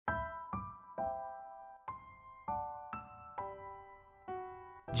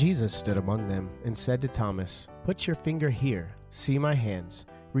Jesus stood among them and said to Thomas, "Put your finger here, see my hands.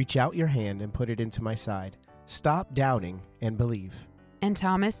 Reach out your hand and put it into my side. Stop doubting and believe." And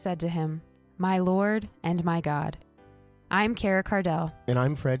Thomas said to him, "My Lord and my God." I'm Kara Cardell. And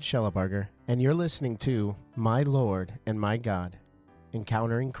I'm Fred Schellebarger, and you're listening to My Lord and My God,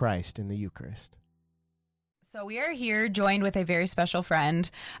 Encountering Christ in the Eucharist. So we are here joined with a very special friend.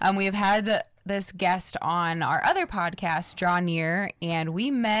 We have had this guest on our other podcast, Draw Near, and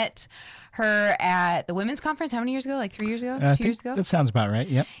we met her at the women's conference how many years ago? Like 3 years ago? 2 years ago? That sounds about right.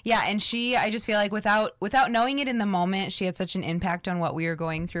 Yep. Yeah, and I just feel like without knowing it in the moment, she had such an impact on what we were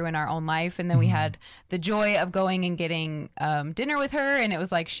going through in our own life. And then we had the joy of going and getting dinner with her. And it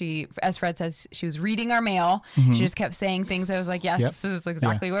was like she, as Fred says, she was reading our mail. She just kept saying things. I was like, yes, this is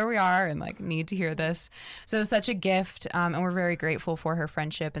exactly where we are and like need to hear this. So it was such a gift. And we're very grateful for her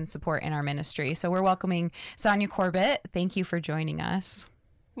friendship and support in our ministry. So we're welcoming Sonia Corbett. Thank you for joining us.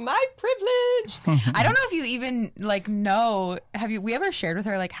 My privilege. I don't know if you even know, we ever shared with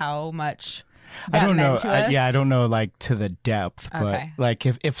her like how much that I don't meant know. to us? I don't know like to the depth, but Okay. like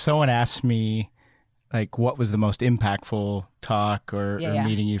if someone asked me like what was the most impactful talk or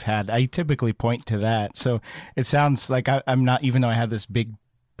meeting you've had, I typically point to that. So it sounds like I'm not, even though I have this big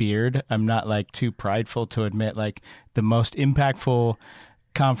beard, I'm not like too prideful to admit like the most impactful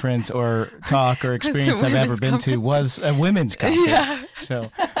conference or talk or experience I've ever been to was a women's conference. Yeah. So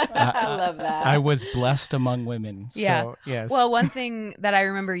I love that. I was blessed among women. Yeah. So, yes. Well, one thing that I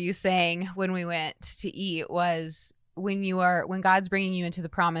remember you saying when we went to eat was when God's bringing you into the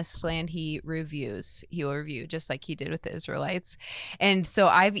promised land, he will review just like he did with the Israelites. And so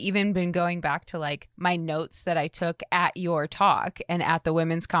I've even been going back to like my notes that I took at your talk and at the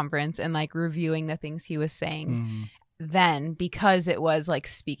women's conference and like reviewing the things he was saying then, because it was like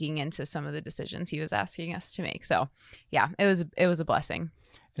speaking into some of the decisions he was asking us to make. So yeah, it was a blessing.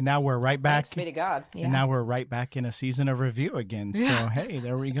 And now we're right back. Thanks be to God. Yeah. And now we're right back in a season of review again. So, hey,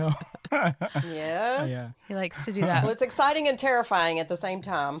 there we go. Yeah. Yeah. He likes to do that. Well, it's exciting and terrifying at the same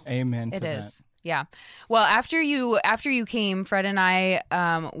time. Amen to It that. is. Yeah. Well, after you came, Fred and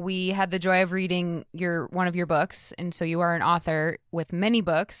I, we had the joy of reading one of your books. And so you are an author with many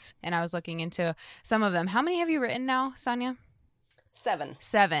books. And I was looking into some of them. How many have you written now, Sonia? 7.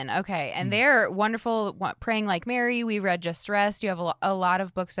 7. Okay. And they're wonderful. Praying Like Mary. We read Just Rest. You have a lot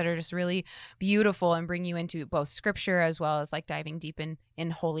of books that are just really beautiful and bring you into both scripture as well as like diving deep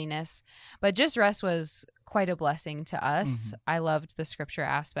in holiness. But Just Rest was quite a blessing to us. I loved the scripture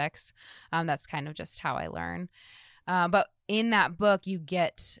aspects. That's kind of just how I learn. But in that book, you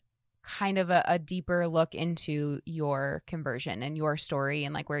get kind of a deeper look into your conversion and your story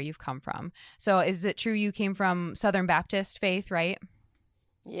and like where you've come from. So is it true you came from Southern Baptist faith, right?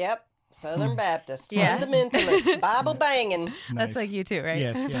 Yep. Southern Baptist. Yeah. Fundamentalist. Bible banging. Nice. That's like you too, right?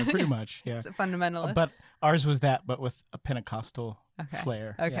 Yes, yeah, pretty much. Yeah. It's a fundamentalist. But ours was that, but with a Pentecostal Okay.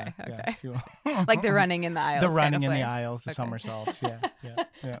 flair. Okay, Yeah, okay. if you will. like the running in the aisles. The kind running of in the flair. aisles, the Okay. somersaults.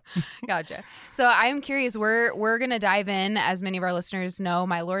 Yeah. Gotcha. So I'm curious, we're going to dive in. As many of our listeners know,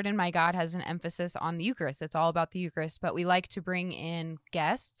 My Lord and My God has an emphasis on the Eucharist. It's all about the Eucharist, but we like to bring in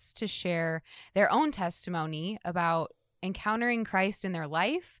guests to share their own testimony about encountering Christ in their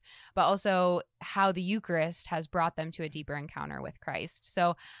life, but also how the Eucharist has brought them to a deeper encounter with Christ.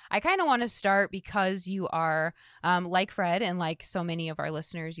 So I kind of want to start because you are, like Fred and like so many of our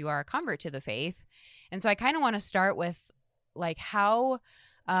listeners, you are a convert to the faith. And so I kind of want to start with like how,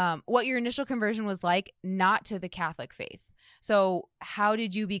 what your initial conversion was like, not to the Catholic faith. So how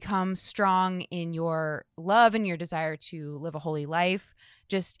did you become strong in your love and your desire to live a holy life,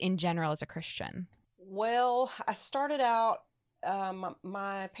 just in general as a Christian? Well, I started out,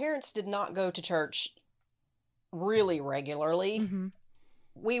 my parents did not go to church really regularly.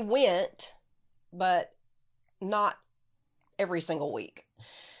 We went, but not every single week.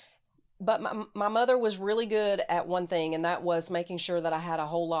 But my mother was really good at one thing, and that was making sure that I had a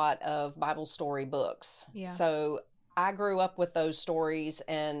whole lot of Bible story books. Yeah. So I grew up with those stories,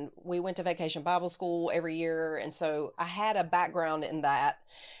 and we went to vacation Bible school every year. And so I had a background in that.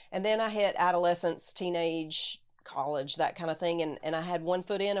 And then I hit adolescence, teenage, college, that kind of thing. And I had one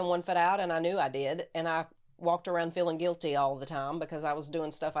foot in and one foot out, and I knew I did. And I walked around feeling guilty all the time because I was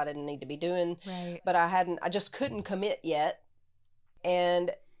doing stuff I didn't need to be doing. Right. But I just couldn't commit yet.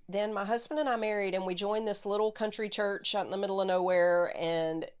 And then my husband and I married, and we joined this little country church out in the middle of nowhere,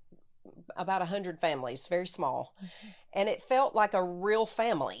 and about 100 families, very small. And it felt like a real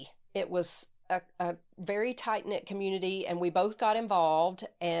family. It was a very tight-knit community, and we both got involved.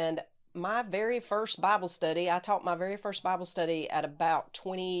 And my very first Bible study, I taught my very first Bible study at about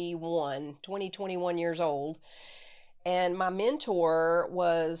 21 years old. And my mentor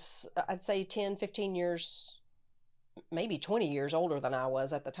was, I'd say 10, 15 years, maybe 20 years older than I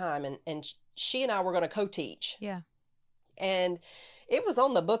was at the time. And she and I were going to co-teach. Yeah. And it was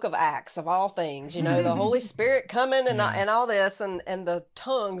on the book of Acts of all things, you know, the Holy Spirit coming and all this and the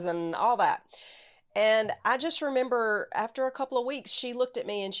tongues and all that. And I just remember after a couple of weeks, she looked at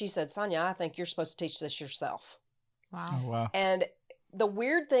me and she said, Sonia, I think you're supposed to teach this yourself. Wow. Oh, wow. And the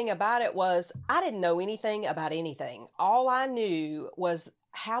weird thing about it was I didn't know anything about anything. All I knew was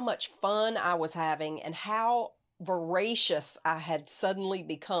how much fun I was having and how voracious I had suddenly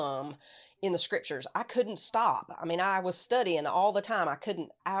become in the scriptures. I couldn't stop. I mean, I was studying all the time.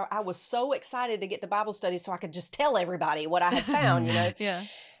 I was so excited to get to Bible study so I could just tell everybody what I had found, you know? Yeah.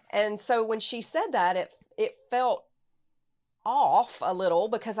 And so when she said that, it felt off a little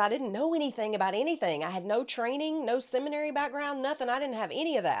because I didn't know anything about anything. I had no training, no seminary background, nothing. I didn't have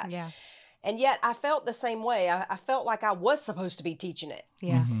any of that. Yeah. And yet I felt the same way. I felt like I was supposed to be teaching it.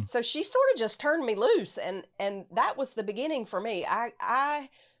 Yeah. Mm-hmm. So she sort of just turned me loose. And that was the beginning for me. I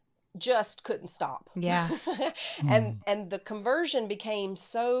just couldn't stop. Yeah. And the conversion became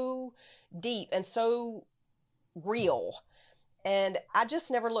so deep and so real. And I just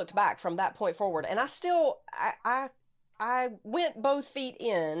never looked back from that point forward. And I still, I went both feet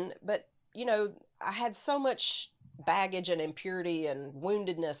in, but, you know, I had so much baggage and impurity and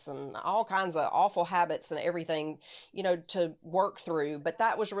woundedness and all kinds of awful habits and everything, you know, to work through. But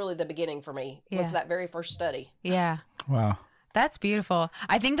that was really the beginning for me, was that very first study. Yeah. Wow. That's beautiful.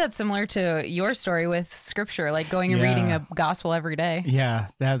 I think that's similar to your story with scripture, like going and reading a gospel every day. Yeah.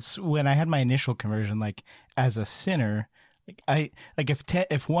 That's when I had my initial conversion, like as a sinner.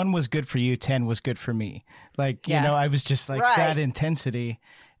 If 1 was good for you, 10 was good for me. Like, you know, I was just like that intensity,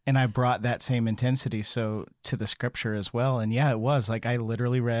 and I brought that same intensity to the scripture as well. And yeah, it was like I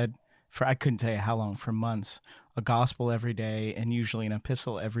literally read for, I couldn't tell you how long, for months, a gospel every day and usually an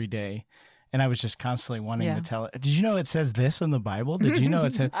epistle every day. And I was just constantly wanting to tell it. Did you know it says this in the Bible? Did you know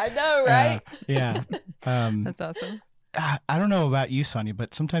it says? I know, right? Yeah. That's awesome. I don't know about you, Sonia,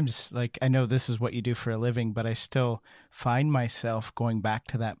 but sometimes, like, I know this is what you do for a living, but I still find myself going back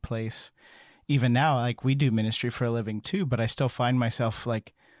to that place. Even now, like, we do ministry for a living too, but I still find myself,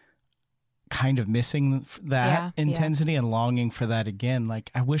 like, kind of missing that intensity and longing for that again.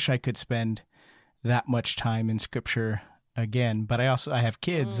 Like, I wish I could spend that much time in scripture again, but I have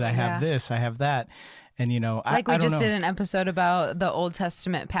kids, I have this, I have that. And, you know, like we just did an episode about the Old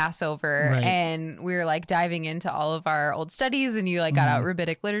Testament Passover, and we were like diving into all of our old studies, and you like got out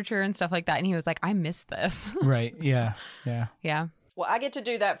rabbinic literature and stuff like that. And he was like, I miss this. Right. Yeah. Yeah. Yeah. Well, I get to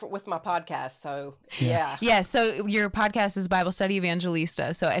do that with my podcast. So, yeah. Yeah. So your podcast is Bible Study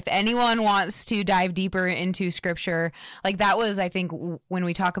Evangelista. So if anyone wants to dive deeper into scripture, like that was, I think, when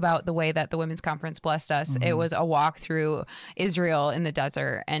we talk about the way that the Women's Conference blessed us, it was a walk through Israel in the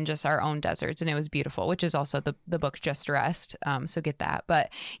desert and just our own deserts. And it was beautiful, which is also the book Just Rest. So get that.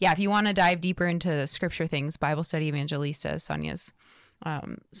 But yeah, if you want to dive deeper into scripture things, Bible Study Evangelista is Sonia's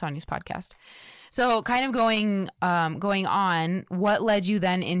podcast. So kind of going on, what led you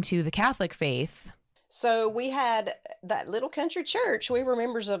then into the Catholic faith? So we had that little country church. We were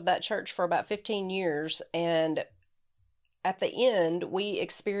members of that church for about 15 years. And at the end, we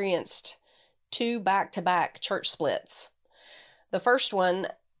experienced 2 back-to-back church splits. The first one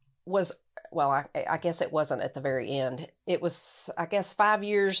was, well, I guess it wasn't at the very end. It was, I guess, 5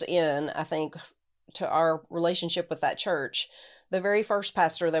 years in, I think, to our relationship with that church. The very first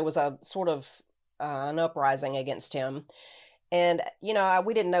pastor, there was a sort of an uprising against him. And, you know,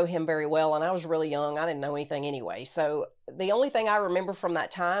 we didn't know him very well, and I was really young. I didn't know anything anyway. So the only thing I remember from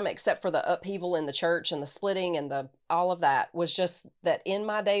that time, except for the upheaval in the church and the splitting and all of that, was just that in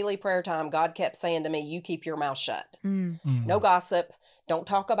my daily prayer time, God kept saying to me, you keep your mouth shut. No gossip. Don't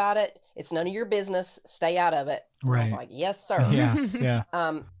talk about it. It's none of your business. Stay out of it. Right. I was like, yes, sir. Yeah.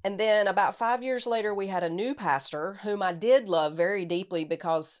 And then about 5 years later, we had a new pastor whom I did love very deeply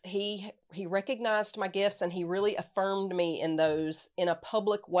because he recognized my gifts and he really affirmed me in those in a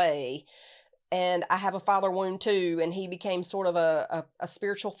public way. And I have a father wound too, and he became sort of a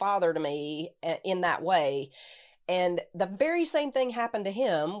spiritual father to me in that way. And the very same thing happened to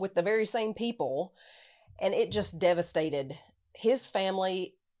him with the very same people, and it just devastated his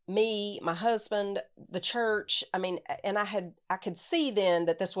family, me, my husband, the church. I mean, and I could see then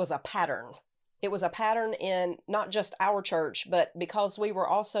that this was a pattern. It was a pattern in not just our church, but because we were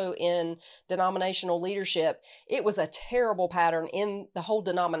also in denominational leadership, it was a terrible pattern in the whole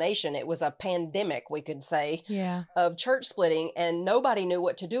denomination. It was a pandemic, we could say, of church splitting, and nobody knew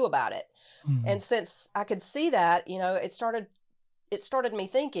what to do about it. And since I could see that, you know, it started me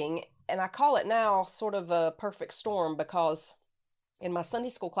thinking, I call it now sort of a perfect storm, because in my Sunday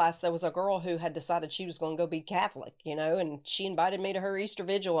school class, there was a girl who had decided she was going to go be Catholic, and she invited me to her Easter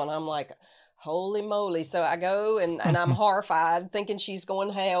vigil, and I'm like, holy moly. So I go and I'm horrified, thinking she's going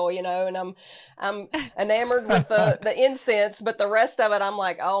to hell, and I'm enamored with the incense, but the rest of it, I'm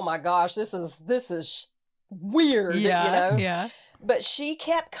like, oh my gosh, this is weird, Yeah. But she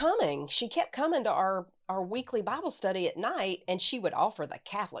kept coming. She kept coming to our weekly Bible study at night, and she would offer the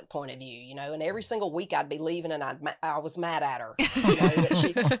Catholic point of view, and every single week I'd be leaving and I was mad at her.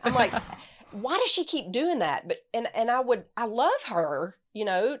 I'm like, why does she keep doing that? But and I love her,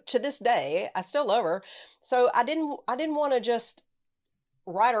 to this day. I still love her. So I didn't want to just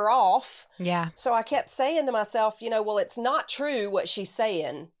write her off. Yeah. So I kept saying to myself, well, it's not true what she's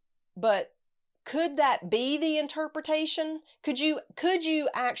saying, but could that be the interpretation? Could you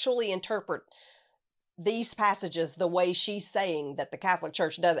actually interpret these passages the way she's saying that the Catholic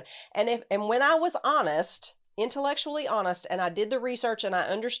Church does it? And when I was honest, intellectually honest, and I did the research and I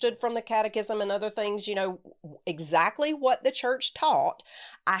understood from the catechism and other things, exactly what the church taught,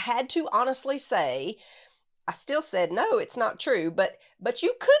 I had to honestly say, I still said, no, it's not true, but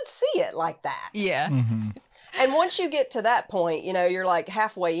you could see it like that. Yeah. Mm-hmm. And once you get to that point, you're like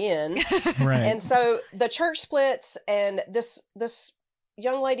halfway in. Right. And so the church splits, and this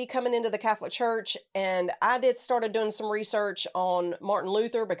young lady coming into the Catholic Church, and I started doing some research on Martin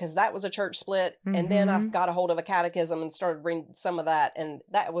Luther, because that was a church split. Mm-hmm. And then I got a hold of a catechism and started reading some of that. And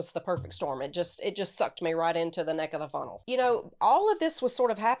that was the perfect storm. It just sucked me right into the neck of the funnel. All of this was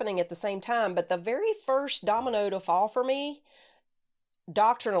sort of happening at the same time, but the very first domino to fall for me,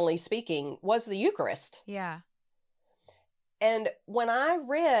 doctrinally speaking, was the Eucharist. Yeah. And when I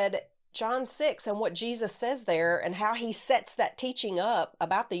read John 6 and what Jesus says there, and how he sets that teaching up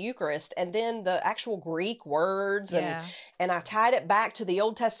about the Eucharist, and then the actual Greek words, and I tied it back to the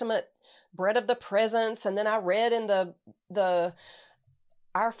Old Testament bread of the presence, and then I read in the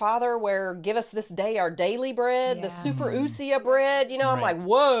Our Father, where give us this day our daily bread, the super ousia bread, I'm like,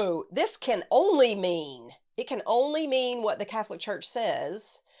 whoa, this can only mean what the Catholic Church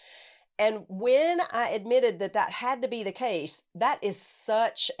says. And when I admitted that had to be the case, that is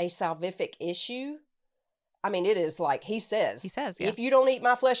such a salvific issue. I mean, it is like he says, if you don't eat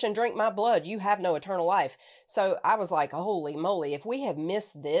my flesh and drink my blood, you have no eternal life. So I was like, holy moly, if we have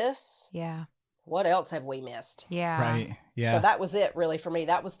missed this, what else have we missed? Yeah. Right. Yeah. So that was it really for me.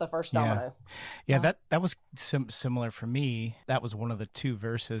 That was the first domino. Yeah. That was similar for me. That was one of the two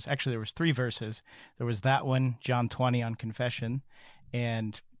verses. Actually, there was three verses. There was that one, John 20 on confession,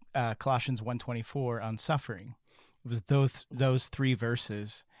 and Colossians 1:24 on suffering. It was those three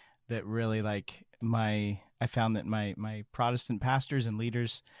verses that really I found that my Protestant pastors and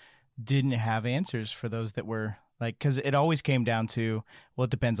leaders didn't have answers for those that were because it always came down to, well, it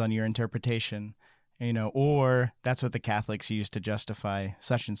depends on your interpretation, or that's what the Catholics use to justify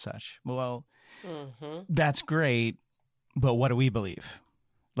such and such. Well, that's great, but what do we believe?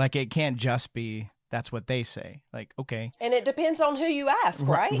 It can't just be that's what they say. Okay. And it depends on who you ask,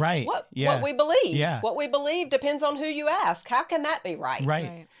 right? Right. What we believe. Yeah. What we believe depends on who you ask. How can that be right?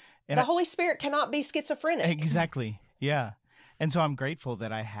 Right. And the Holy Spirit cannot be schizophrenic. Exactly. Yeah. And so I'm grateful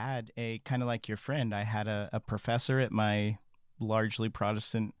that I had a kind of like your friend. I had a professor at my largely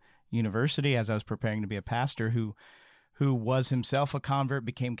Protestant university as I was preparing to be a pastor who was himself a convert,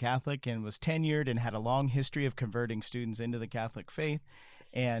 became Catholic, and was tenured and had a long history of converting students into the Catholic faith.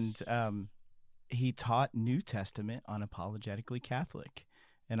 And he taught New Testament unapologetically Catholic.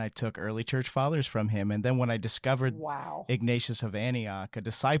 And I took early church fathers from him. And then when I discovered Ignatius of Antioch, a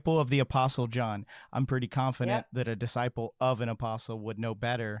disciple of the Apostle John, I'm pretty confident that a disciple of an apostle would know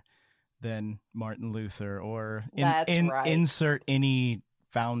better than Martin Luther or insert any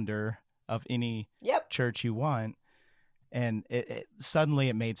founder of any church you want. And suddenly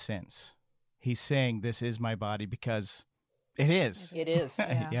it made sense. He's saying, this is my body because it is. It is.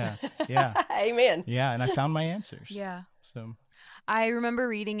 Yeah. Amen. Yeah, and I found my answers. Yeah. So I remember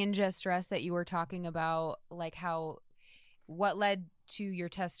reading in Just Rest that you were talking about what led to your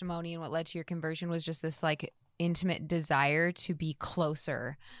testimony and what led to your conversion was just this intimate desire to be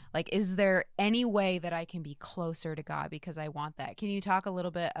closer. Is there any way that I can be closer to God because I want that? Can you talk a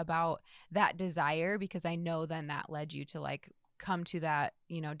little bit about that desire? Because I know then that led you to come to that,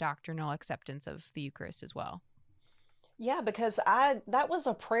 doctrinal acceptance of the Eucharist as well. Yeah, because that was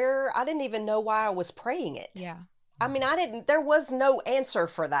a prayer. I didn't even know why I was praying it. Yeah. I mean, there was no answer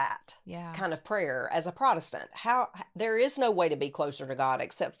for that yeah. kind of prayer as a Protestant. There is no way to be closer to God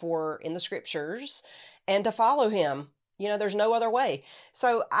except for in the scriptures and to follow him. There's no other way.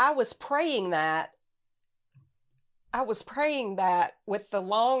 So I was praying that I was praying that with the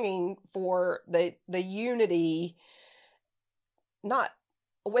longing for the unity, not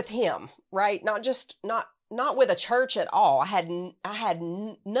with him, right? Not with a church at all. I had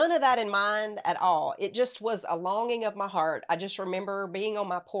none of that in mind at all. It just was a longing of my heart. I just remember being on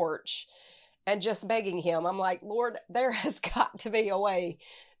my porch and just begging him. I'm like, Lord, there has got to be a way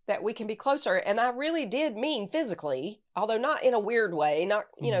that we can be closer. And I really did mean physically, although not in a weird way, not,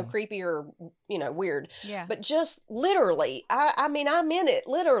 creepy or, weird, but just literally. I mean, I meant it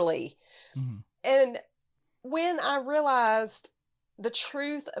literally. Mm-hmm. And when I realized the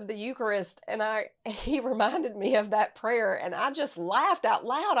truth of the Eucharist, and he reminded me of that prayer, and I just laughed out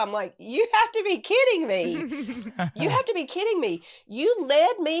loud. I'm like, you have to be kidding me. You have to be kidding me. You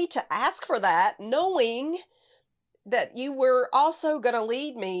led me to ask for that, knowing that you were also going to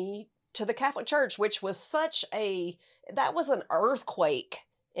lead me to the Catholic Church, which was that was an earthquake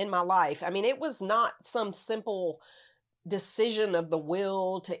in my life. I mean, it was not some simple decision of the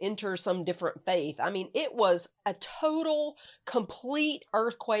will to enter some different faith. I mean, it was a total, complete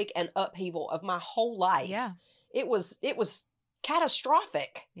earthquake and upheaval of my whole life. Yeah. It was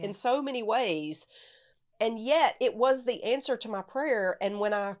catastrophic in so many ways. And yet it was the answer to my prayer. And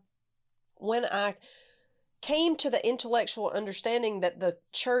when I came to the intellectual understanding that the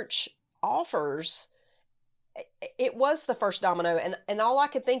church offers, it was the first domino, and all I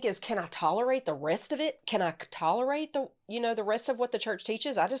could think is, can I tolerate the rest of it? Can I tolerate the rest of what the church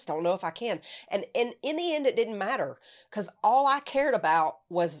teaches? I just don't know if I can. And in the end, it didn't matter, because all I cared about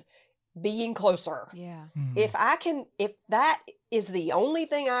was being closer. Yeah. Mm-hmm. If that is the only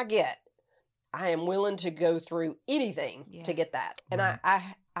thing I get, I am willing to go through anything to get that. And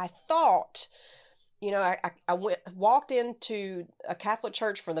I thought, I walked into a Catholic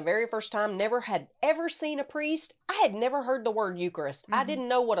church for the very first time, never had ever seen a priest. I had never heard the word Eucharist. Mm-hmm. I didn't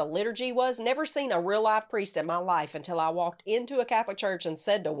know what a liturgy was, never seen a real live priest in my life until I walked into a Catholic church and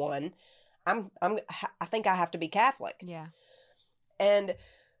said to one, I think I have to be Catholic. Yeah. And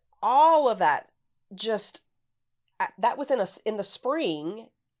all of that that was in the spring.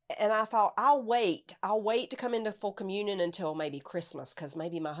 And I thought, I'll wait to come into full communion until maybe Christmas, because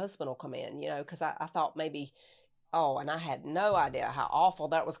maybe my husband will come in, because I thought maybe, and I had no idea how awful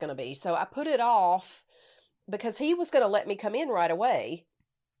that was going to be. So I put it off because he was going to let me come in right away.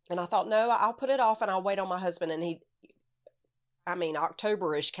 And I thought, no, I'll put it off and I'll wait on my husband. And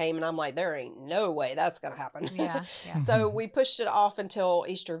October-ish came, and I'm like, there ain't no way that's going to happen. Yeah. So we pushed it off until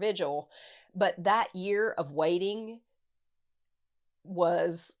Easter Vigil. But that year of waiting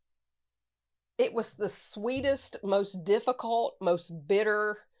was the sweetest, most difficult, most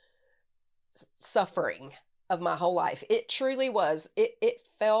bitter suffering of my whole life. It truly was. It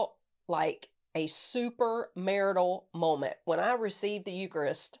felt like a super marital moment. When I received the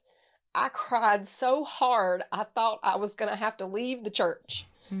Eucharist, I cried so hard, I thought I was going to have to leave the church.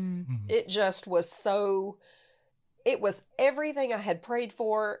 Mm-hmm. It just was it was everything I had prayed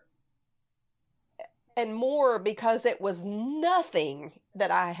for and more, because it was nothing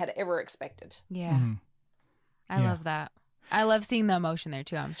that I had ever expected. Yeah. Mm-hmm. I love that. I love seeing the emotion there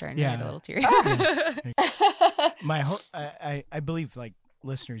too. I'm starting to get a little teary. I believe, like,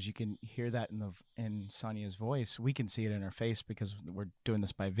 listeners, you can hear that in Sonia's voice. We can see it in her face because we're doing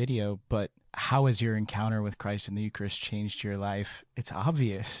this by video. But how has your encounter with Christ and the Eucharist changed your life? It's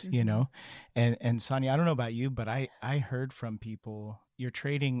obvious, mm-hmm. And Sonia, I don't know about you, but I heard from people, you're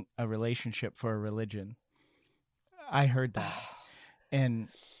trading a relationship for a religion. I heard that. And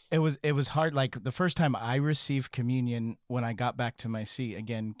it was hard. Like, the first time I received communion, when I got back to my seat,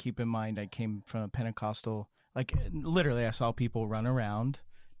 again, keep in mind, I came from a Pentecostal, like, literally I saw people run around,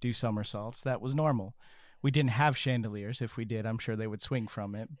 do somersaults. That was normal. We didn't have chandeliers. If we did, I'm sure they would swing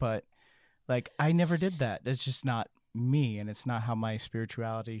from it. But, like, I never did that. That's just not me, and it's not how my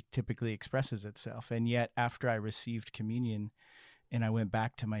spirituality typically expresses itself. And yet, after I received communion and I went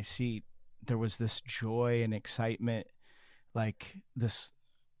back to my seat, there was this joy and excitement, like this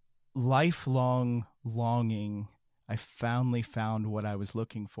lifelong longing. I finally found what I was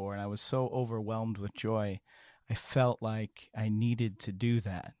looking for, and I was so overwhelmed with joy. I felt like I needed to do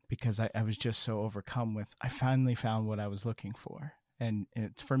that because I was just so overcome with, I finally found what I was looking for. And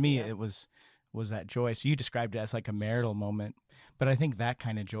for me, it was that joy. So you described it as like a marital moment, but I think that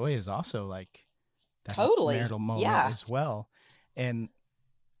kind of joy is also like, that's totally a marital moment as well. And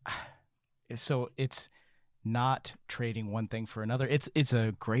so it's not trading one thing for another. It's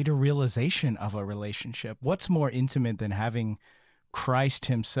a greater realization of a relationship. What's more intimate than having Christ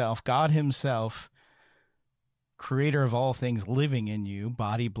himself, God himself, creator of all things, living in you,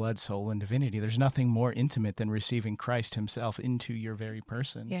 body, blood, soul, and divinity? There's nothing more intimate than receiving Christ himself into your very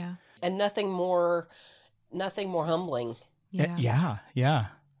person. Yeah. And nothing more nothing more humbling. Yeah.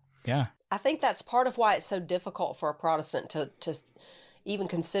 I think that's part of why it's so difficult for a Protestant to even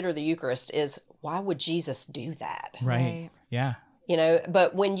consider the Eucharist is, why would Jesus do that? Right. Yeah.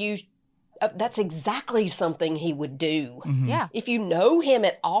 But when you, that's exactly something he would do. Mm-hmm. Yeah. If you know him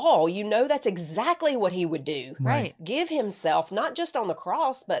at all, that's exactly what he would do. Right. Give himself, not just on the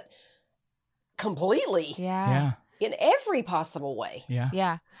cross, but completely. Yeah. In every possible way. Yeah.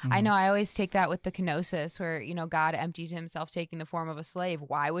 Mm-hmm. I know. I always take that with the kenosis where, God emptied himself taking the form of a slave.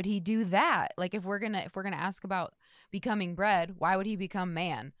 Why would he do that? Like if we're going to ask about becoming bread, why would he become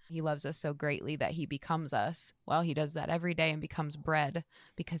man? He loves us so greatly that he becomes us. Well, he does that every day and becomes bread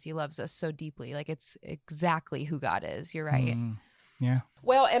because he loves us so deeply. Like it's exactly who God is. You're right. Mm-hmm. Yeah.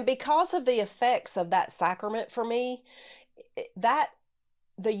 Well, and because of the effects of that sacrament for me, that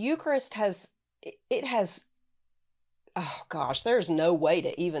the Eucharist has, oh gosh, there's no way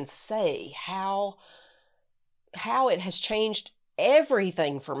to even say how it has changed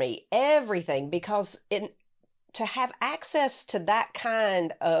everything for me, because to have access to that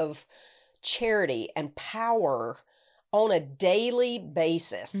kind of charity and power on a daily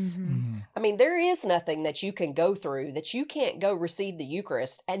basis. Mm-hmm. I mean, there is nothing that you can go through that you can't go receive the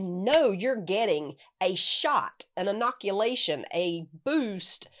Eucharist and know you're getting a shot, an inoculation, a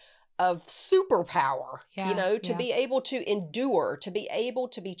boost of superpower, to be able to endure, to be able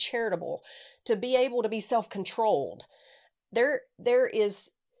to be charitable, to be able to be self-controlled. There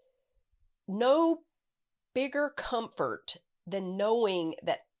is no bigger comfort than knowing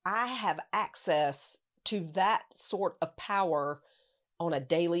that I have access to that sort of power on a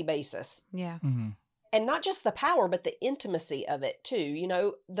daily basis. Yeah. Mm-hmm. And not just the power, but the intimacy of it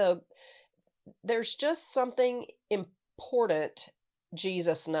too. There's just something important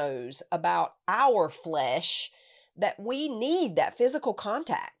Jesus knows about our flesh, that we need that physical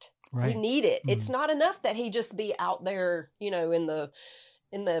contact. Right. We need it. Mm-hmm. It's not enough that he just be out there, in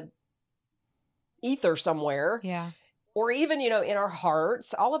the ether somewhere. Yeah. Or even, in our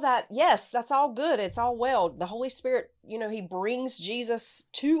hearts, all of that. Yes, that's all good. It's all well. The Holy Spirit, he brings Jesus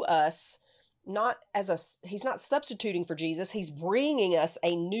to us, he's not substituting for Jesus. He's bringing us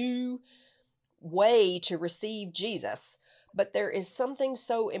a new way to receive Jesus. But there is something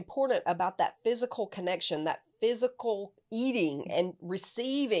so important about that physical connection, that physical eating and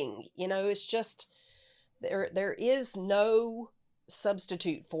receiving. It's just, there is no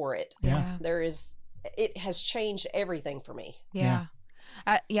substitute for it. Yeah. It has changed everything for me. Yeah.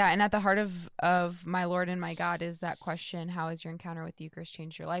 And at the heart of my Lord and my God is that question, how has your encounter with the Eucharist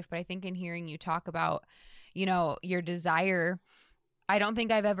changed your life? But I think in hearing you talk about, your desire, I don't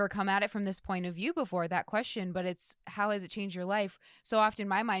think I've ever come at it from this point of view before, that question, but it's how has it changed your life? So often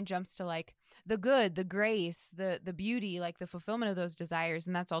my mind jumps to like the good, the grace, the beauty, like the fulfillment of those desires.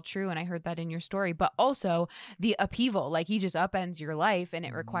 And that's all true. And I heard that in your story, but also the upheaval, like he just upends your life and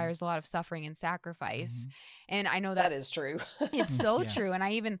it requires a lot of suffering and sacrifice. Mm-hmm. And I know that is true. It's so true. And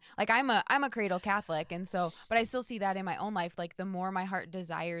I even like, I'm a cradle Catholic. And so, but I still see that in my own life. Like the more my heart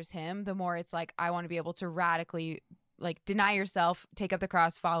desires him, the more it's like, I want to be able to radically like deny yourself, take up the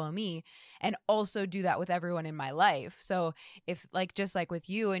cross, follow me, and also do that with everyone in my life. So if like, just like with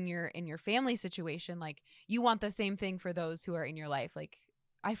you and in your family situation, like you want the same thing for those who are in your life. Like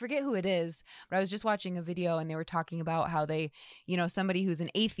I forget who it is, but I was just watching a video and they were talking about how they, somebody who's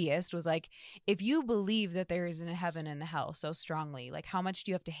an atheist was like, if you believe that there is a heaven and a hell so strongly, like how much do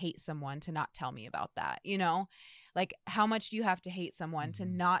you have to hate someone to not tell me about that? Like how much do you have to hate someone to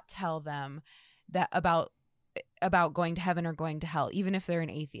not tell them that about going to heaven or going to hell, even if they're an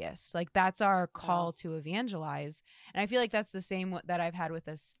atheist? Like that's our call to evangelize. And I feel like that's the same that I've had with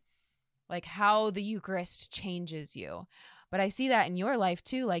this, like how the Eucharist changes you. But I see that in your life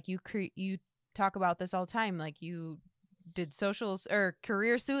too. Like you talk about this all the time. Like you did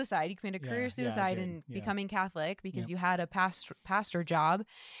career suicide. You committed career suicide in becoming Catholic because you had a pastor job.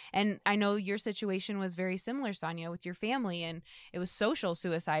 And I know your situation was very similar, Sonia, with your family, and it was social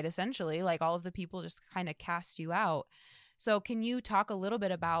suicide essentially. Like all of the people just kind of cast you out. So can you talk a little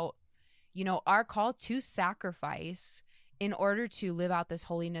bit about, our call to sacrifice in order to live out this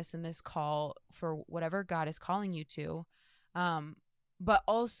holiness and this call for whatever God is calling you to, but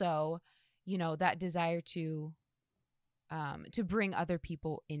also, that desire to bring other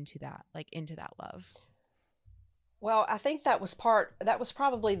people into that love? Well, I think that was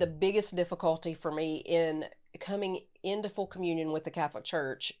probably the biggest difficulty for me in coming into full communion with the Catholic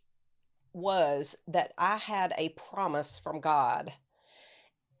Church, was that I had a promise from God,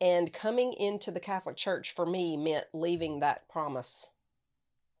 and coming into the Catholic Church for me meant leaving that promise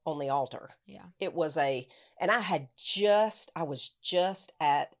on the altar. Yeah. It was and I was just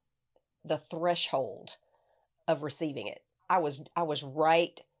at the threshold of receiving it. I was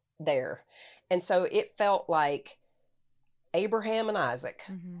right there. And so it felt like Abraham and Isaac,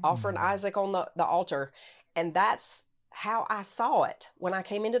 offering Isaac on the altar. And that's how I saw it when I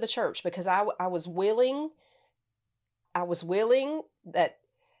came into the church, because I was willing that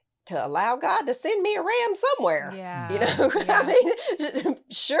to allow God to send me a ram somewhere. Yeah. You know, Yeah. I mean,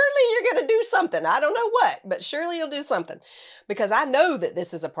 surely you're going to do something. I don't know what, but surely you'll do something, because I know that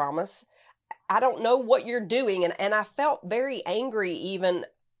this is a promise. I don't know what you're doing. And I felt very angry even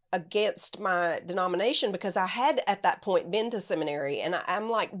against my denomination, because I had at that point been to seminary, and I'm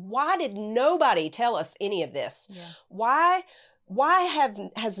like, why did nobody tell us any of this? Yeah. Why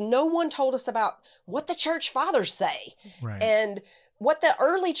has no one told us about what the church fathers say? Right. And what the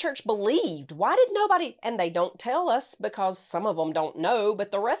early church believed? Why did nobody? And they don't tell us because some of them don't know,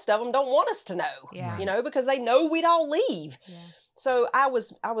 but the rest of them don't want us to know. Yeah. You know, because they know we'd all leave. Yeah. So I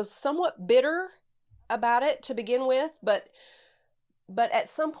was somewhat bitter about it to begin with, but at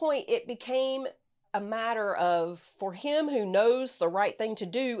some point it became a matter of, for him who knows the right thing to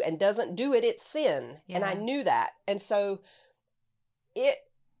do and doesn't do it, it's sin. Yeah. And I knew that. And so I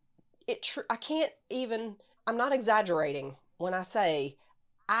can't even, I'm not exaggerating when I say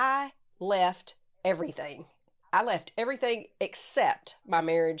I left everything. I left everything except my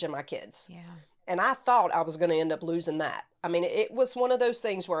marriage and my kids. Yeah. And I thought I was going to end up losing that. I mean, it was one of those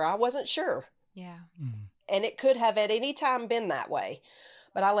things where I wasn't sure. Yeah. And it could have at any time been that way.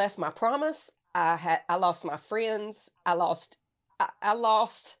 But I left my promise. I lost my friends. I lost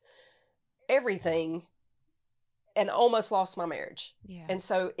everything, and almost lost my marriage. Yeah. And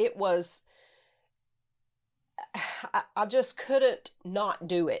so it was, I just couldn't not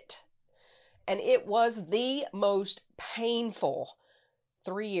do it. And it was the most painful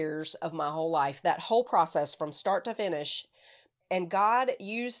 3 years of my whole life, that whole process from start to finish. And God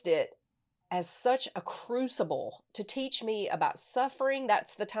used it as such a crucible to teach me about suffering.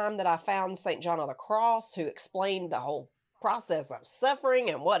 That's the time that I found St. John of the Cross, who explained the whole process of suffering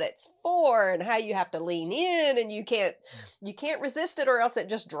and what it's for and how you have to lean in, and you can't resist it, or else it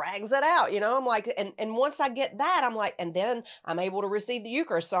just drags it out. You know, I'm like, and once I get that, I'm like, and then I'm able to receive the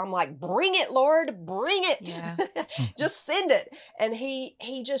Eucharist. So I'm like, bring it, Lord, bring it. Yeah. Just send it. And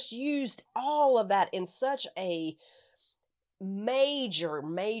he just used all of that in such a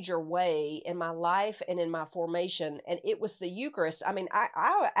major way in my life and in my formation. And it was the Eucharist. I mean,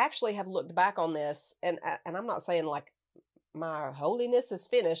 I actually have looked back on this, and I'm not saying like my holiness is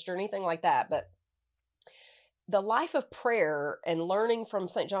finished or anything like that, but the life of prayer and learning from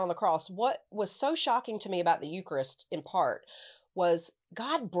St. John of the Cross, what was so shocking to me about the Eucharist in part was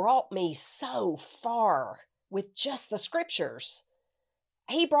God brought me so far with just the scriptures.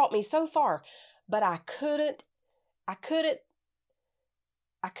 He brought me so far, but I couldn't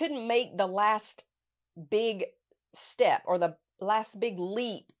make the last big step or the last big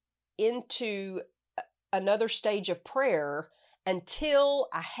leap into another stage of prayer until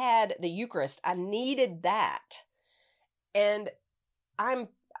I had the Eucharist. I needed that. And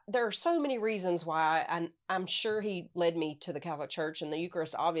there are so many reasons why I'm sure he led me to the Catholic Church, and the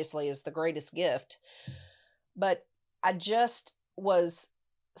Eucharist obviously is the greatest gift. But I just was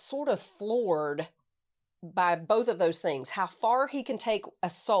sort of floored by both of those things, how far he can take a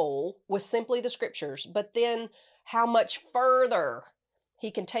soul with simply the scriptures, but then how much further he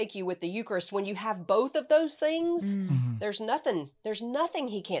can take you with the Eucharist. When you have both of those things, there's nothing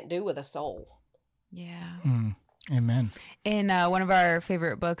he can't do with a soul. Yeah. Amen. In one of our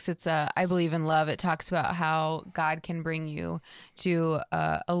favorite books, it's I Believe in Love. It talks about how God can bring you to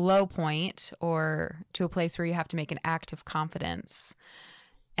a low point or to a place where you have to make an act of confidence.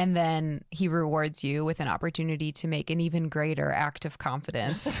 And then he rewards you with an opportunity to make an even greater act of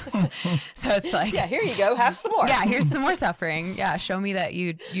confidence. So it's like, yeah, here you go. Have some more. Yeah, here's some more suffering. Yeah, show me that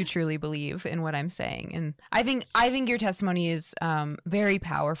you truly believe in what I'm saying. And I think your testimony is very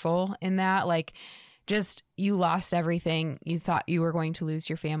powerful in that. Like, just you lost everything. You thought you were going to lose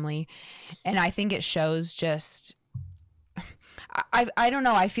your family. And I think it shows just... I don't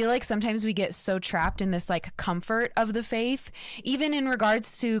know. I feel like sometimes we get so trapped in this like comfort of the faith, even in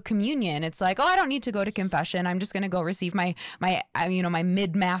regards to communion. It's like, oh, I don't need to go to confession. I'm just going to go receive my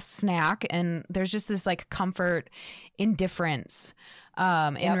mid-mass snack. And there's just this like comfort indifference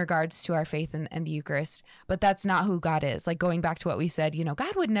in regards to our faith and the Eucharist. But that's not who God is. Like, going back to what we said,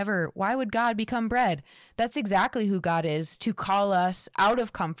 God would never, why would God become bread? That's exactly who God is, to call us out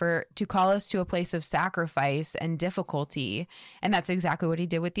of comfort, to call us to a place of sacrifice and difficulty. And that's exactly what he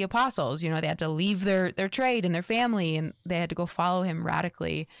did with the apostles. They had to leave their trade and their family, and they had to go follow him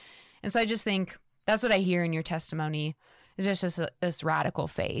radically. And so I just think that's what I hear in your testimony, is just this radical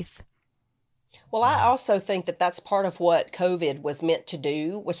faith. Well, I also think that that's part of what COVID was meant to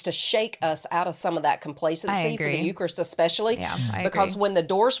do, was to shake us out of some of that complacency for the Eucharist especially. Yeah, I because agree. when the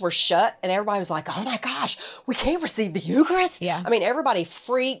doors were shut and everybody was like, oh my gosh, we can't receive the Eucharist. Yeah. I mean, everybody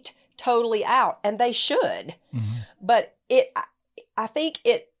freaked totally out, and they should. Mm-hmm. But I think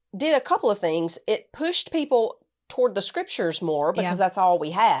it did a couple of things. It pushed people toward the scriptures more because that's all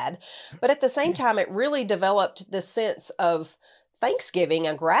we had. But at the same time, it really developed this sense of thanksgiving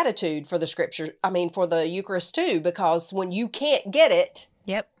and gratitude for the scripture. I mean, for the Eucharist too, because when you can't get it,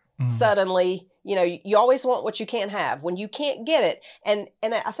 suddenly, you know, you always want what you can't have when you can't get it. And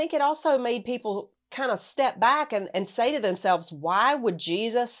I think it also made people kind of step back and say to themselves, why would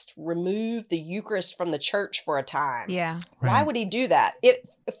Jesus remove the Eucharist from the church for a time? Yeah. Right. Why would he do that?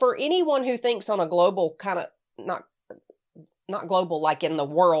 For anyone who thinks on a global kind of, not global like in the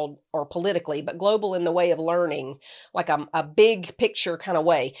world or politically, but global in the way of learning, like a big picture kind of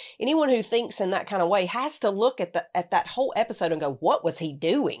way. Anyone who thinks in that kind of way has to look at that whole episode and go, what was he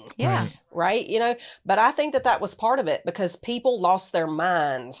doing? Yeah. Right? You know, but I think that was part of it, because people lost their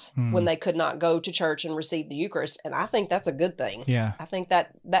minds when they could not go to church and receive the Eucharist. And I think that's a good thing. Yeah. I think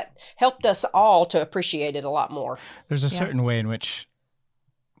that helped us all to appreciate it a lot more. There's a certain way in which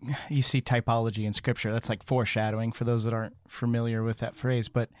you see typology in scripture. That's like foreshadowing for those that aren't familiar with that phrase.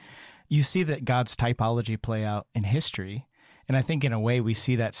 But you see that God's typology play out in history. And I think in a way we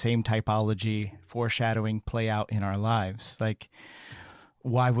see that same typology foreshadowing play out in our lives. Like,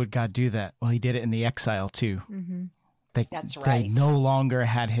 why would God do that? Well, he did it in the exile too. Mm-hmm. That's right. They no longer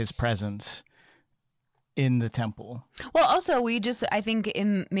had his presence in the temple. Well, also I think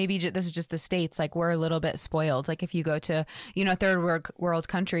this is just the States, like we're a little bit spoiled. Like if you go to, you know, third world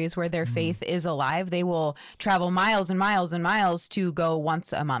countries where their faith is alive, they will travel miles and miles and miles to go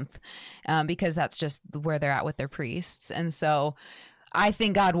once a month because that's just where they're at with their priests. And so I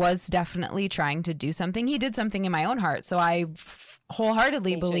think God was definitely trying to do something. He did something in my own heart. So I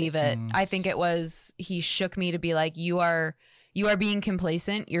wholeheartedly believe it. I think it was, he shook me to be like, you are being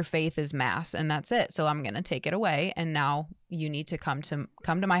complacent. Your faith is mass, and that's it. So I'm going to take it away. And now you need to come to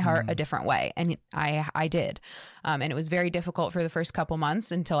my heart a different way. And I did. And it was very difficult for the first couple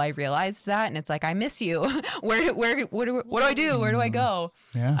months until I realized that. And it's like, I miss you. What do I do? Where do I go?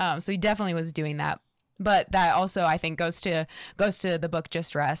 Yeah. So he definitely was doing that. But that also, I think, goes to the book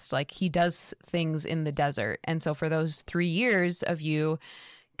Just Rest. Like, he does things in the desert. And so for those 3 years of you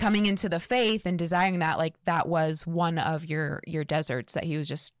coming into the faith and desiring that, like, that was one of your deserts that he was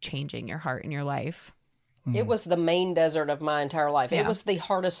just changing your heart and your life. It was the main desert of my entire life. Yeah. It was the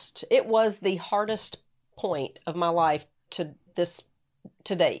hardest point of my life to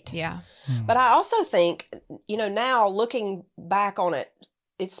date. Yeah. But I also think, you know, now looking back on it,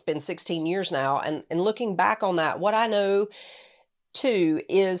 it's been 16 years now, and looking back on that, what I know too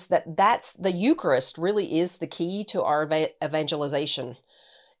is that's the Eucharist really is the key to our evangelization,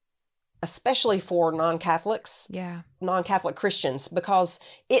 especially for non-Catholics, non-Catholic Christians, because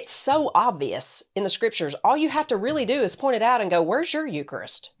it's so obvious in the scriptures. All you have to really do is point it out and go, where's your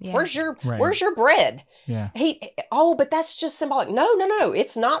Eucharist? Yeah. Where's your bread? Yeah. But that's just symbolic. No,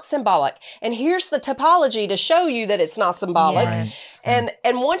 it's not symbolic. And here's the typology to show you that it's not symbolic. Yes. And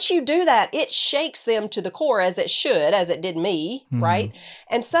once you do that, it shakes them to the core, as it should, as it did me, right?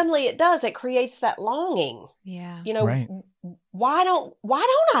 And suddenly it creates that longing. Yeah. You know, Right. why don't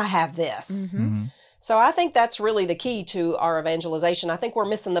I have this? Mm-hmm. So I think that's really the key to our evangelization. I think we're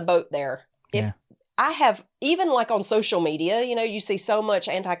missing the boat there. Yeah. I have, even like on social media, you know, you see so much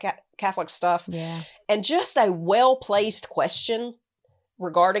anti-Catholic stuff. Yeah. And just a well-placed question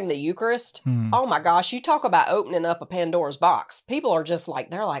regarding the Eucharist. Oh my gosh, you talk about opening up a Pandora's box. People are just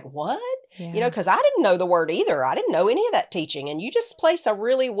like, they're like, what? Yeah. You know, because I didn't know the word either. I didn't know any of that teaching. And you just place a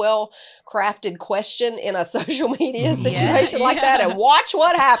really well-crafted question in a social media situation like that and watch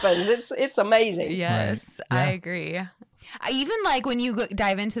what happens. It's amazing. Yes, Right. Yeah. I agree. Even like when you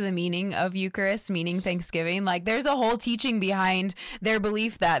dive into the meaning of Eucharist, meaning Thanksgiving, like there's a whole teaching behind their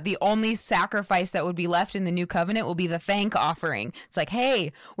belief that the only sacrifice that would be left in the new covenant will be the thank offering. It's like,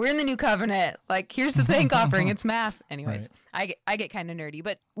 hey, we're in the new covenant. Like, here's the thank offering. It's mass. Anyways, I get kind of nerdy.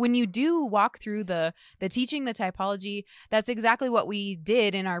 But when you do walk through the teaching, the typology, that's exactly what we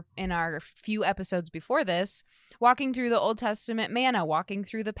did in our few episodes before this. Walking through the Old Testament manna, walking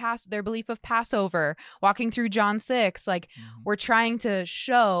through their belief of Passover, walking through John 6, like we're trying to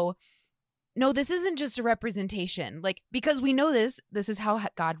show, no, this isn't just a representation. Like, because we know this is how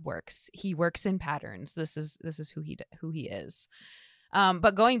God works. He works in patterns. This is who he is.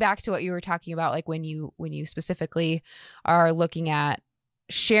 But going back to what you were talking about, like when you specifically are looking at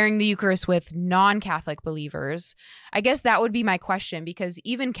sharing the Eucharist with non-Catholic believers, I guess that would be my question, because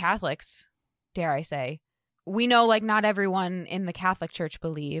even Catholics dare I say. We know like not everyone in the Catholic Church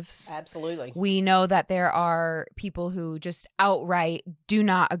believes. Absolutely. We know that there are people who just outright do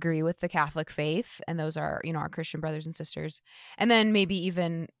not agree with the Catholic faith. And those are, our Christian brothers and sisters. And then maybe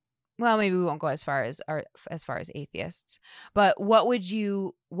even, well, maybe we won't go as far as atheists. But what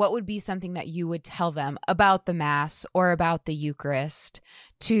would be something that you would tell them about the Mass or about the Eucharist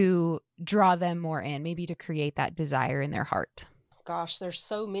to draw them more in, maybe to create that desire in their heart? Gosh, there's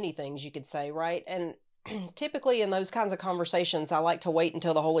so many things you could say, right? And typically in those kinds of conversations, I like to wait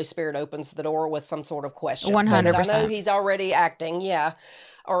until the Holy Spirit opens the door with some sort of question. 100%. So that I know he's already acting,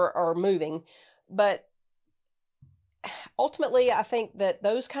 or moving. But ultimately, I think that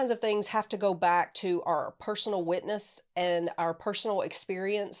those kinds of things have to go back to our personal witness and our personal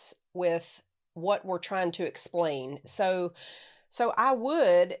experience with what we're trying to explain. So I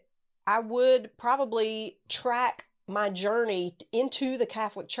would probably track my journey into the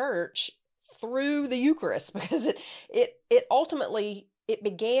Catholic Church through the Eucharist, because it ultimately, it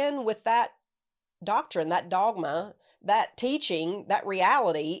began with that doctrine, that dogma, that teaching, that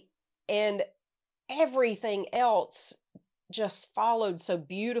reality, and everything else just followed so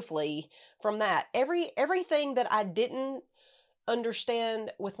beautifully from that. Everything that I didn't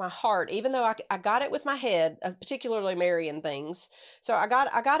understand with my heart, even though I got it with my head, particularly Marian things. So I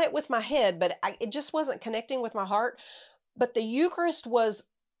got it with my head, but it just wasn't connecting with my heart. But the Eucharist was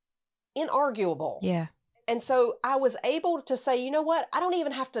inarguable. Yeah. And so I was able to say, you know what? I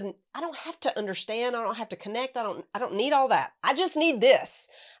don't have to understand. I don't have to connect. I don't need all that. I just need this.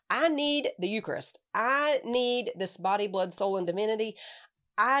 I need the Eucharist. I need this body, blood, soul, and divinity.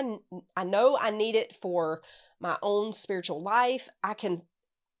 I know I need it for my own spiritual life. I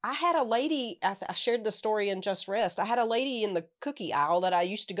had a lady, I shared the story in Just Rest. I had a lady in the cookie aisle that I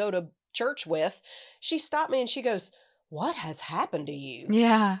used to go to church with. She stopped me and she goes, "What has happened to you?"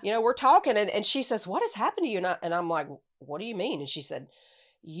 Yeah. We're talking and she says, "What has happened to you?" And I'm like, "What do you mean?" And she said,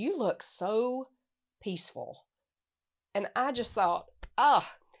 "You look so peaceful." And I just thought,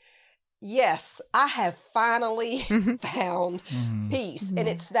 yes, I have finally found peace. And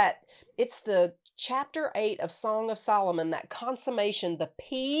it's the chapter 8 of Song of Solomon, that consummation, the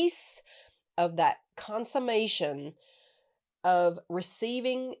peace of that consummation of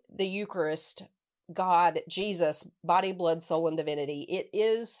receiving the Eucharist, God, Jesus, body, blood, soul, and divinity. It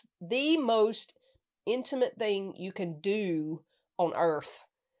is the most intimate thing you can do on earth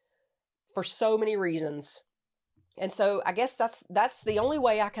for so many reasons. And so I guess that's the only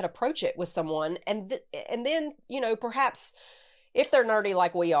way I could approach it with someone. And then, perhaps if they're nerdy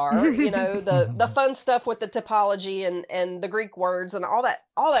like we are, the fun stuff with the typology and the Greek words and all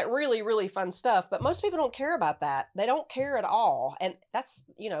that really, really fun stuff. But most people don't care about that. They don't care at all. And that's,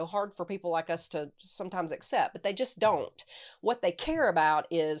 hard for people like us to sometimes accept, but they just don't. What they care about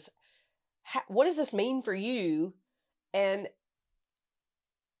is, what does this mean for you? And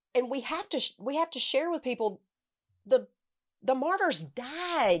we have to share with people, the martyrs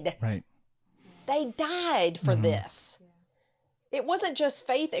died. Right. They died for this. It wasn't just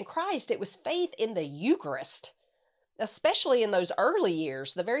faith in Christ, it was faith in the Eucharist, especially in those early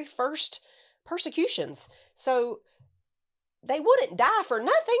years, the very first persecutions. So they wouldn't die for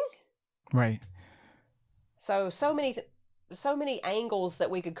nothing. Right. So many angles that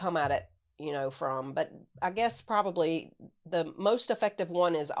we could come at it, from. But I guess probably the most effective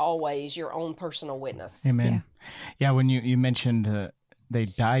one is always your own personal witness. Amen. Yeah, when you mentioned they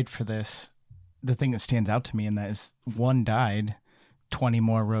died for this, the thing that stands out to me in that is one died, 20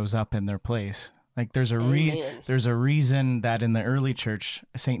 more rose up in their place. Like there's a reason that in the early church,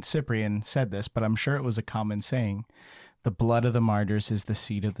 Saint Cyprian said this, but I'm sure it was a common saying, the blood of the martyrs is the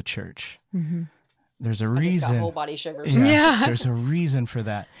seed of the church. Mm-hmm. There's a reason. I just got whole body shivers. Yeah. There's a reason for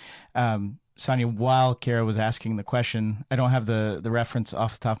that. Sonia, while Kara was asking the question, I don't have the reference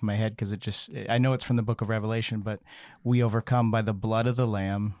off the top of my head because I know it's from the book of Revelation, but we overcome by the blood of the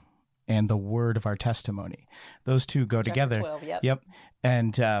Lamb and the word of our testimony. Those two go together. 12, yep.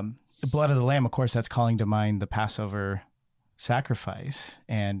 And the blood of the Lamb, of course, that's calling to mind the Passover sacrifice.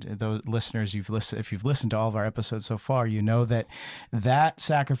 And those listeners, if you've listened to all of our episodes so far, you know that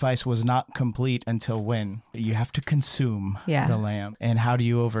sacrifice was not complete until when? You have to consume the lamb. And how do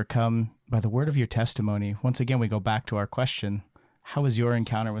you overcome? By the word of your testimony. Once again, we go back to our question, how has your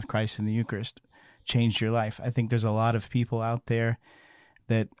encounter with Christ in the Eucharist changed your life? I think there's a lot of people out there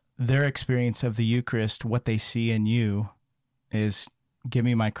that their experience of the Eucharist, what they see in you is, give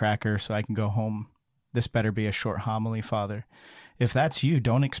me my cracker so I can go home. This better be a short homily, Father. If that's you,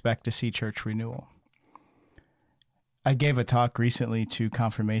 don't expect to see church renewal. I gave a talk recently to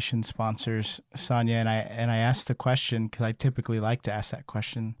confirmation sponsors, Sonia, and I asked the question, because I typically like to ask that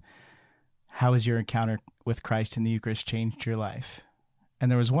question, how has your encounter with Christ in the Eucharist changed your life? And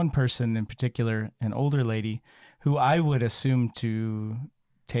there was one person in particular, an older lady, who I would assume to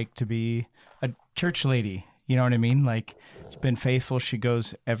take to be a church lady. You know what I mean? Like, she's been faithful. She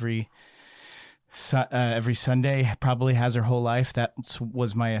goes every Sunday, probably has her whole life. That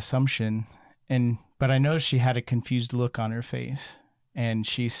was my assumption. But I noticed she had a confused look on her face. And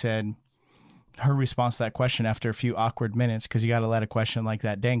she said, her response to that question after a few awkward minutes, because you got to let a question like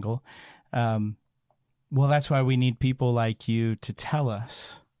that dangle. Well, that's why we need people like you to tell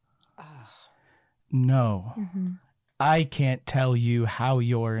us. No, I can't tell you how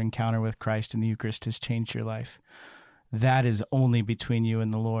your encounter with Christ in the Eucharist has changed your life. That is only between you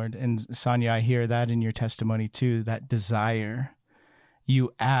and the Lord. And Sonia, I hear that in your testimony too, that desire.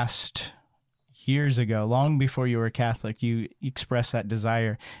 You asked years ago, long before you were Catholic, you expressed that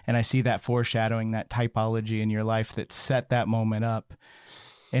desire. And I see that foreshadowing, that typology in your life that set that moment up.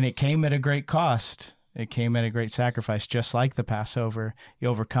 And it came at a great cost. It came at a great sacrifice, just like the Passover. You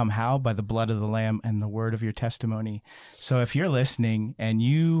overcome how? By the blood of the Lamb and the word of your testimony. So if you're listening and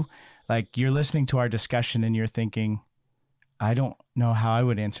you're listening to our discussion and you're thinking, I don't know how I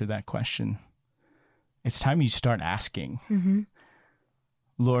would answer that question, it's time you start asking.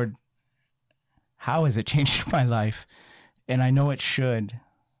 Lord, how has it changed my life? And I know it should.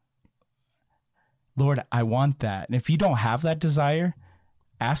 Lord, I want that. And if you don't have that desire,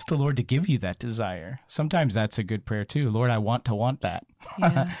 ask the Lord to give you that desire. Sometimes that's a good prayer too. Lord, I want that.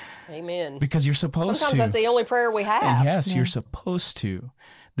 Yeah. Amen. Because you're supposed to. Sometimes that's the only prayer we have. And yes, you're supposed to.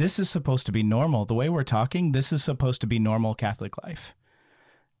 This is supposed to be normal. The way we're talking, this is supposed to be normal Catholic life.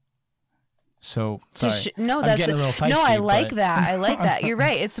 So, sorry. I'm getting a little feisty, I like that. I like that. You're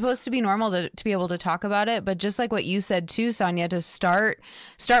right. It's supposed to be normal to be able to talk about it. But just like what you said too, Sonia, to start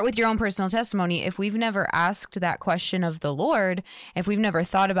with your own personal testimony. If we've never asked that question of the Lord, if we've never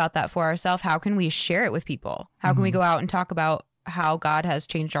thought about that for ourselves, how can we share it with people? How can we go out and talk about how God has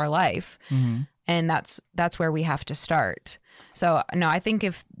changed our life? And that's where we have to start. So no, I think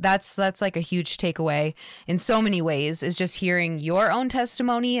if that's like a huge takeaway in so many ways, is just hearing your own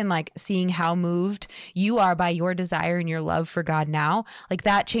testimony and like seeing how moved you are by your desire and your love for God now. Like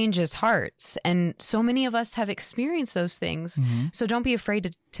that changes hearts. And so many of us have experienced those things. So don't be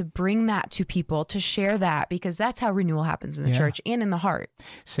afraid to bring that to people, to share that, because that's how renewal happens in the church and in the heart.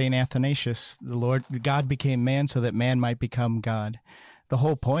 Saint Athanasius, God became man so that man might become God. The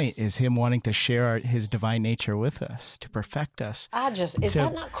whole point is him wanting to share his divine nature with us, to perfect us. Is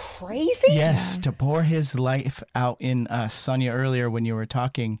that not crazy? Yes, to pour his life out in us. Sonia, earlier when you were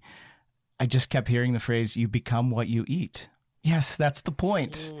talking, I just kept hearing the phrase, you become what you eat. Yes, that's the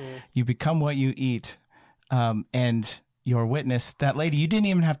point. You become what you eat. And your witness, that lady, you didn't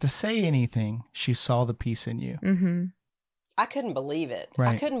even have to say anything. She saw the peace in you. I couldn't believe it.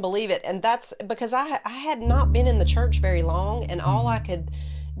 Right. I couldn't believe it. And that's because I had not been in the church very long, and all I could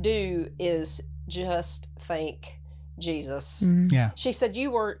do is just thank Jesus. Yeah. She said,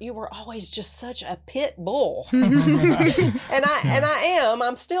 you were always just such a pit bull. and I am.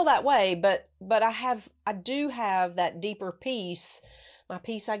 I'm still that way, but I do have that deeper peace. My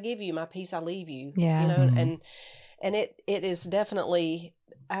peace I give you, my peace I leave you. Yeah. You know, and it is definitely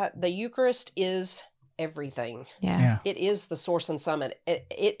the Eucharist is everything. Yeah. It is the source and summit.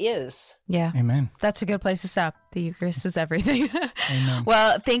 It is. Yeah. Amen. That's a good place to stop. The Eucharist is everything. Amen.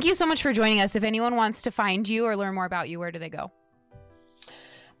 Well, thank you so much for joining us. If anyone wants to find you or learn more about you, where do they go?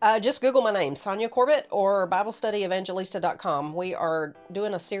 Just Google my name, Sonia Corbett, or BibleStudyEvangelista.com. We are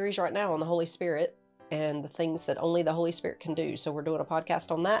doing a series right now on the Holy Spirit and the things that only the Holy Spirit can do. So we're doing a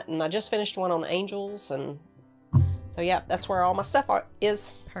podcast on that. And I just finished one on angels. And so, yeah, that's where all my stuff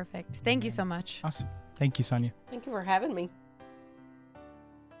is. Perfect. Thank you so much. Awesome. Thank you, Sonia. Thank you for having me.